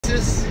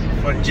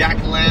for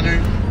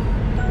Jack-o'-lantern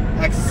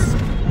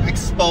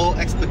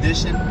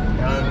expedition.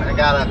 I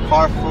got a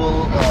car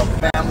full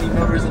of family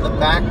members in the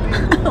back.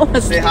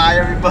 Say hi,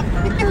 everybody.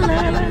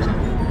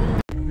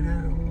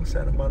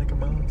 Santa Monica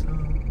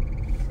Mountain.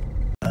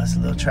 It's a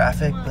little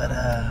traffic, but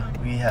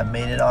we have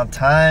made it on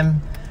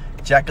time.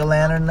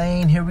 Jack-o'-lantern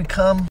Lane, here we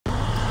come.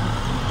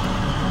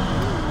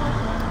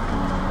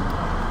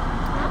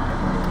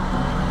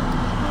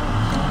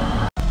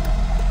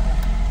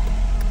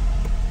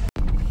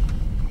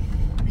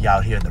 We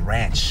out here in the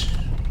ranch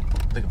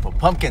looking for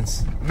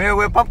pumpkins. Amira,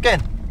 where's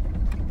pumpkin?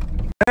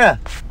 Amira,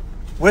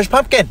 where's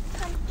pumpkin?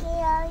 Pumpkin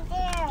over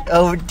there.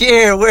 Over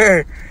there,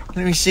 where?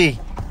 Let me see.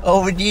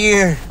 Over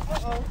there.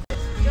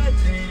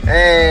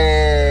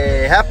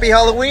 Hey, happy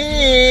Halloween!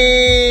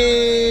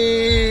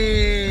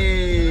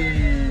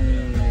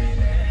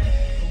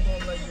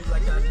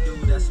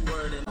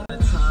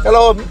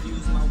 Hello.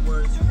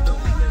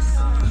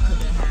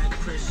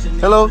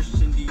 Hello.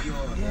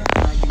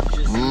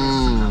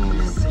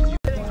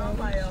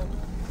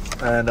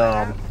 And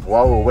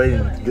while we're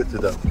waiting to get to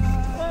the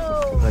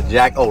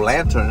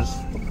Jack-o'-lanterns,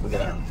 we're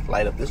gonna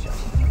light up this one.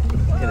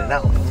 In and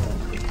out.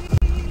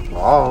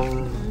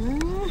 Oh.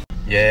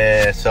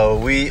 Yeah, so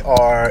we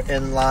are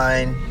in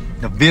line,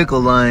 the vehicle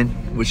line,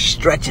 which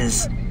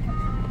stretches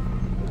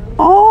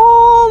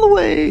all the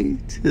way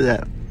to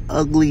that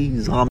ugly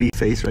zombie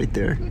face right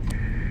there.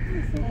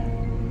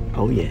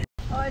 Oh yeah.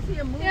 Oh, I see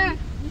a movie. Yeah.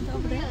 It's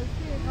over there.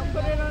 I'll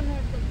put it on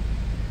there.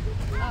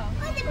 Oh,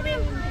 put it in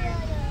there.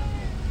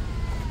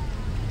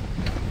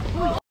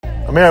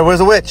 Amira, where's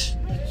the witch?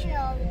 Witch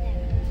over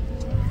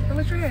there. The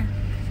witch right here.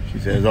 She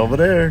says over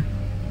there.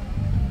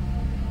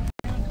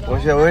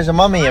 Where's the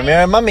mummy?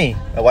 Amira, mummy.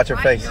 Oh, watch her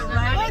face.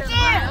 Right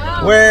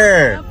there.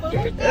 Where?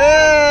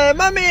 Hey,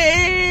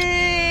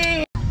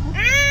 mummy!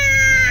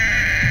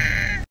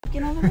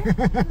 Get over there.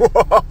 That's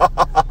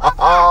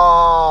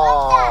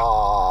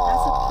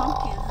a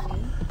pumpkin,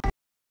 honey.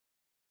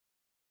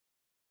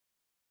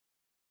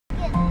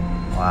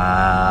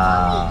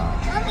 Wow.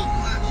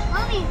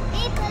 Mommy,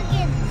 big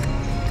pumpkins.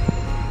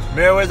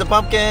 Amira, where's the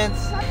pumpkins?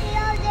 Pumpkin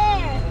over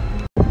there.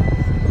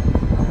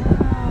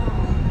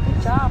 Good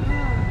job, huh?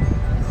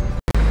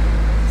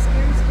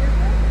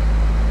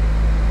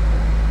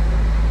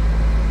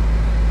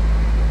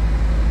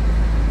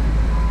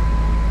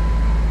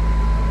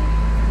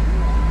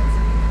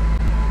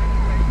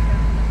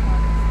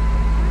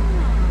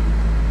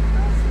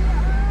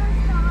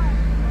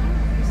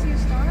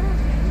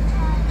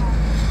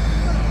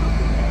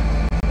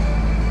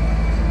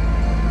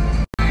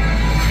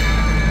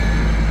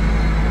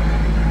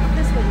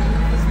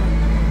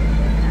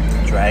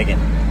 Dragon.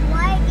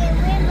 White and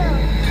rainbow.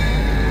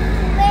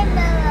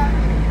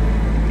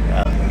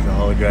 Yeah, there's a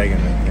whole dragon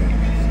right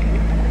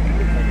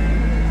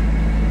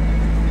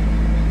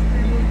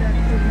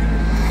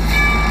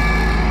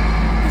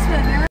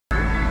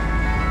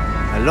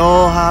there.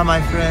 Aloha,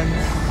 my friends.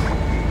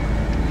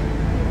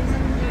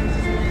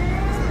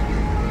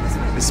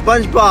 It's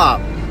SpongeBob.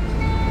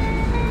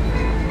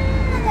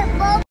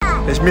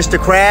 There's Mr.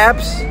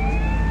 Krabs.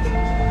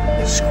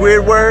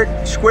 Squidward.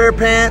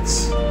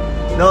 SquarePants.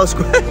 No,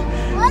 Square.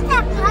 What's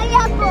that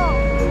pineapple?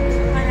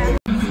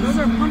 Those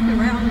are pumpkin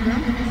right on the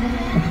ground.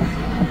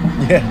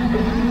 Yeah.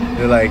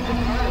 They're like.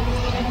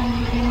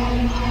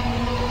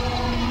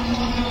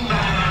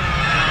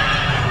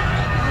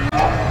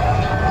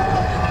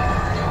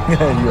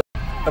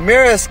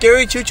 Amira,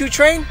 scary choo-choo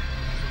train?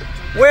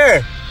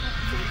 Where?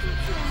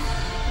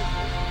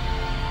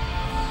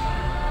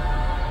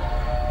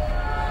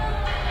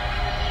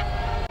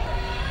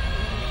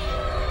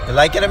 You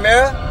like it,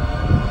 Amira?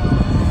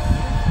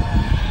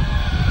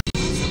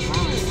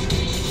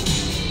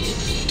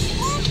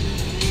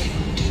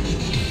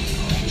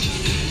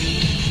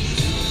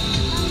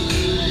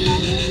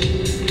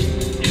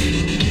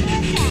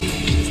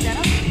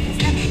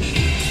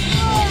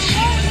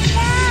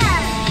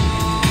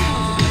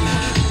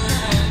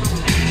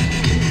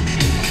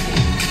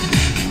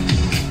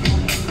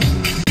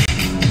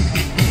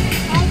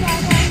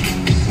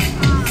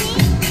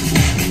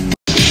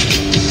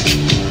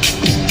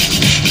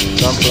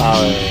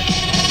 Sunflower.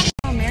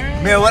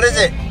 Amira, what is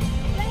it?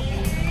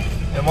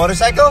 A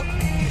motorcycle?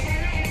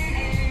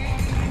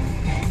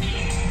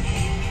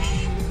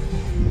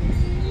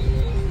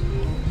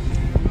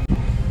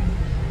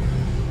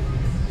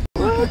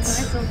 What?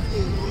 That's so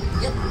cute.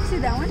 Yep. See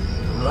that one?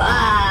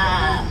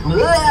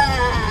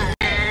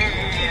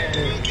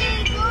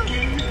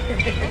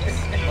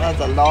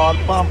 That's a lot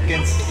of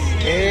pumpkins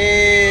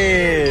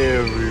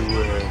everywhere.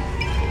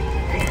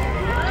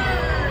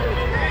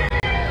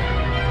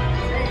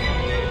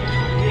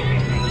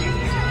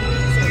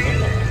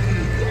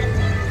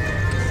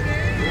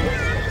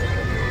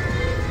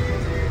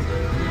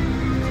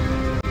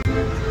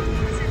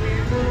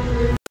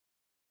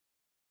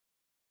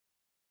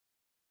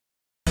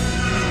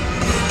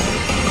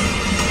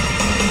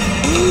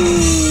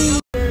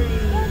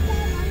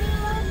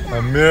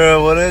 Amira,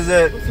 what is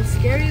it? It's a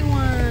scary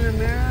one,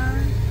 Amira.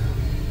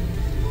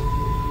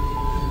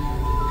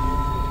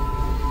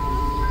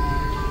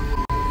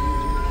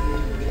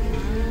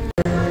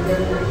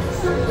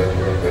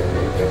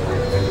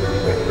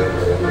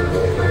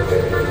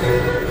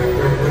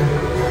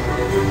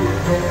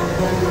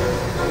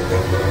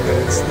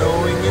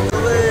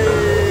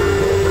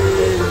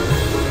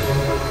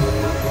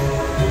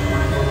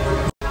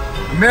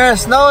 Mirror,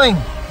 it's snowing.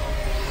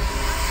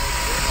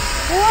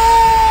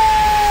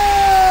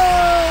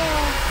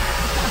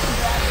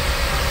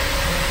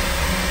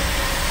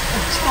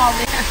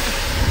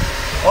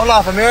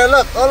 Olaf, Amira,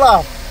 look,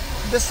 Olaf,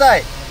 this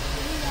side.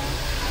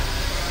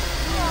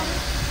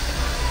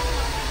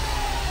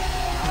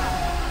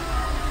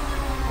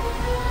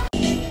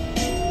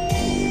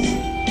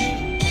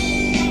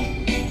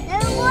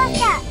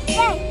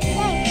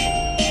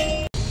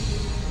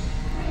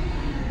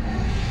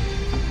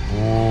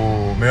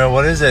 Ooh, Mira,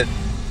 what is it?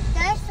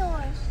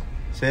 Dinosaurs.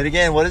 Say it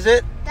again, what is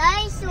it?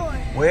 Dinosaurs.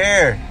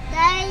 Where?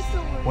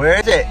 Dinosaurs. Where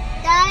is it?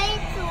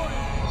 Dinosaurs.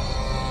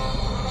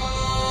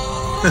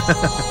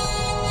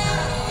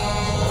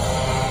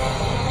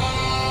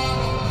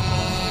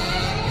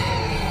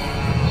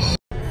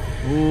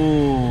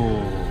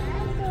 Ooh,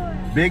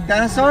 big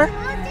dinosaur? Look at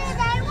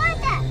that, I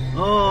want that.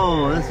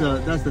 Oh,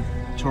 that's the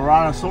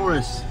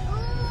Tyrannosaurus. Ooh,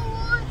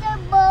 the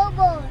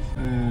bubbles.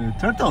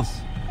 Turtles.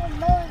 The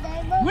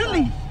bubbles.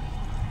 Really?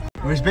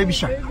 Where's Baby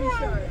Shark?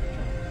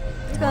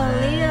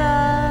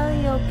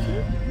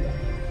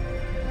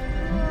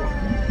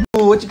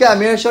 Ooh, what you got,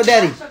 Mira? Show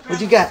Daddy. What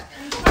you got?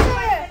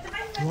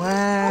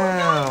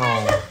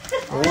 Wow.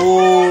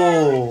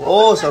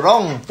 Oh,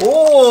 sarong.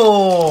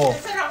 Oh,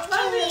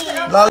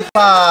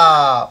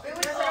 lollipop.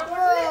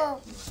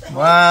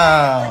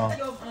 Wow.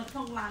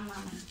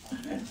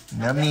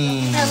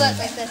 Yummy.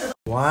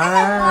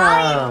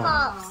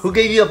 Wow. Who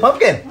gave you a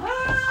pumpkin?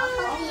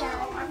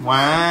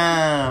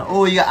 Wow.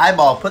 Oh, you got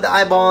eyeball. Put the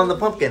eyeball on the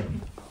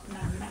pumpkin.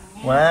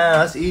 Wow,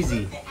 that's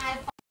easy.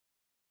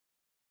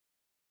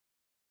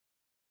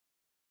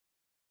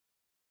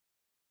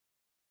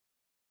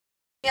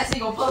 Yeah, so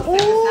you go post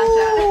it on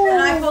Snapchat.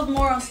 And I post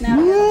more on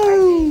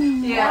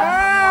Snapchat.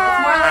 Yeah.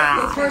 It's more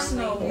like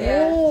personal.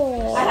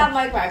 Yeah. I have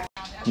my crack.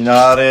 You know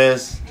how it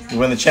is. You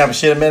win the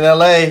championship in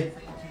LA.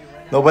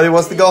 Nobody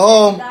wants to go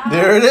home.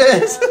 There it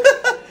is.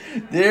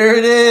 There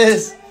it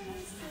is.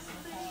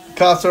 The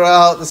cops are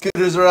out. The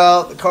scooters are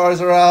out. The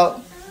cars are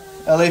out.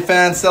 LA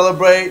fans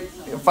celebrate.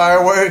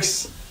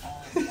 Fireworks.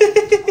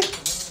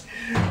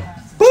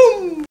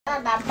 Boom.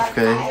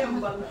 Okay.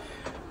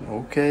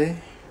 Okay.